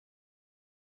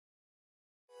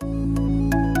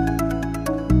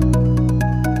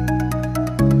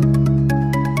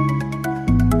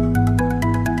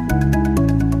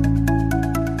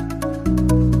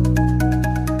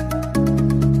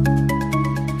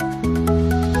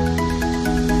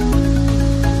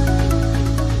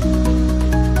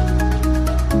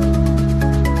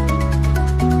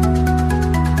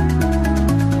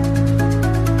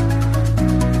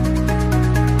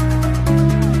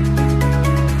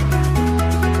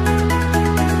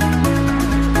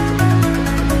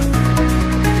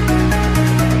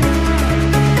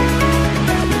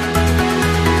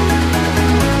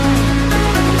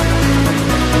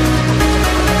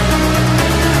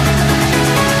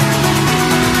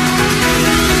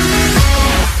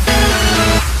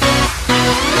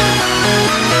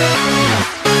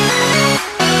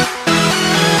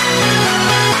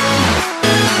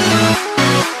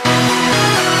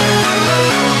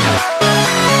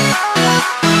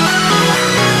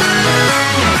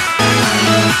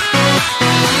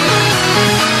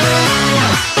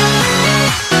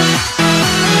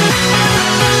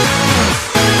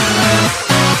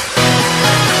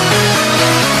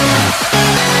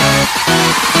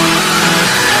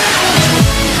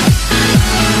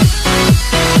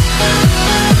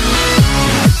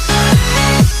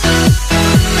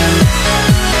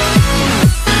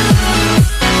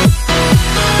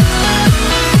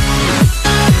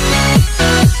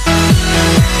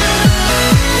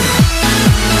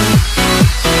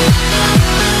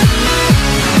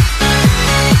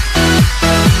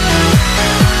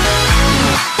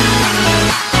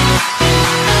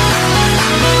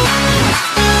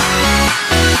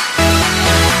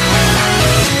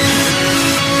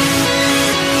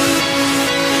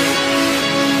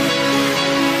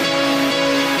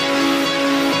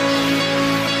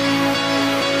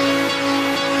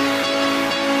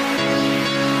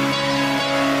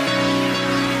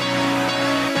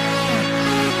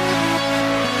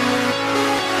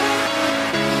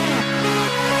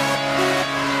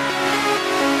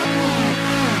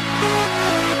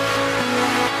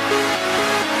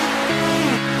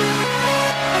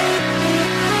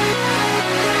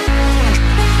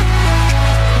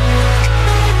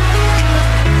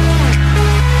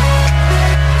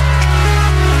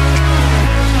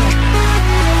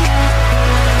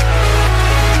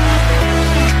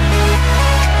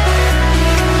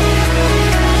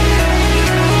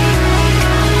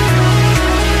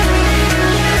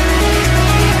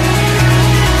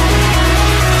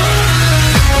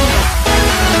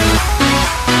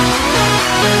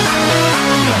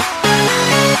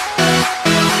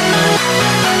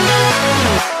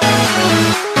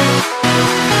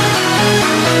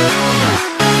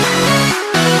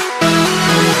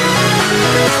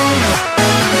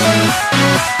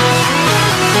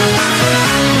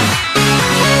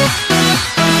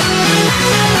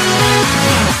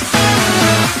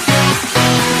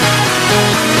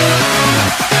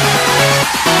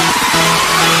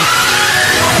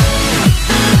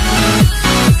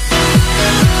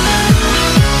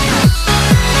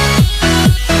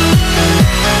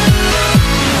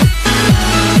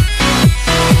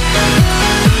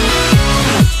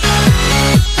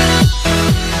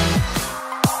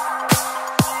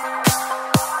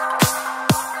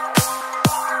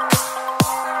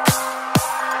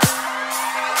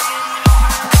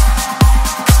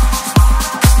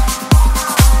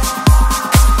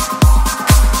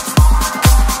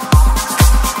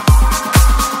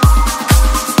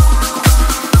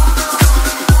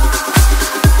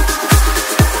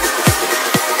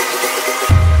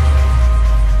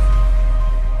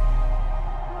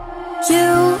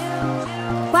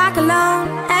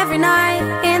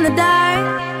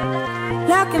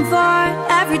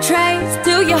trace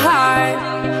to your heart.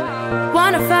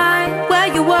 Wanna find where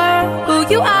you were, who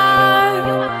you are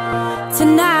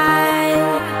tonight.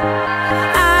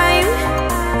 I'm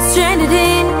stranded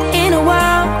in a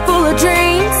world full of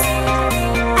dreams.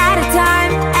 Out of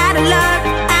time, out of luck,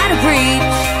 out of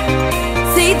reach.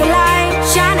 See the light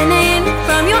shining in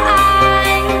from your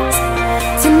eyes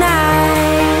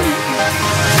tonight.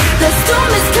 The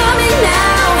storm is coming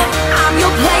now, I'm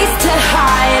your place to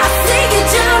hide. I see you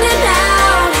drowning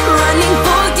out, running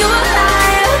for your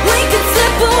life. We could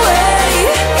slip away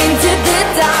into the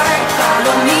dark.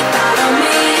 Follow me,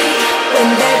 when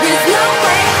there is no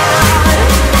way out.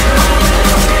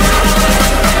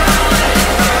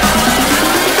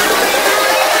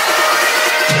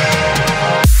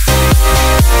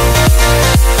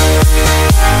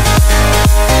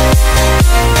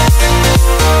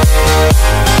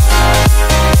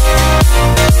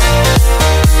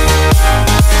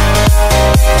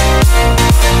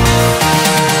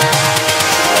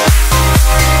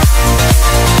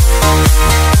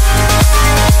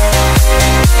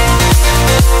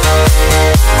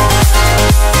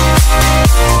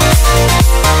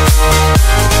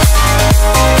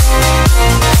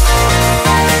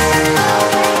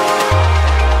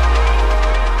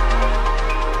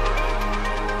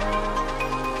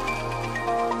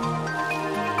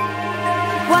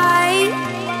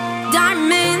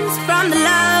 Diamonds from the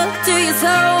love to your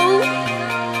soul.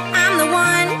 I'm the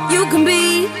one you can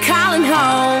be calling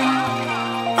home.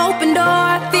 Open door,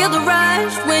 feel the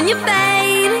rush when you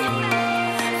fade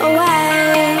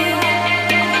away.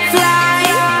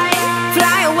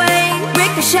 Fly away,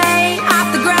 ricochet off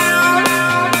the ground.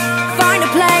 Find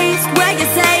a place where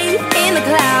you're safe in the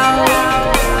clouds.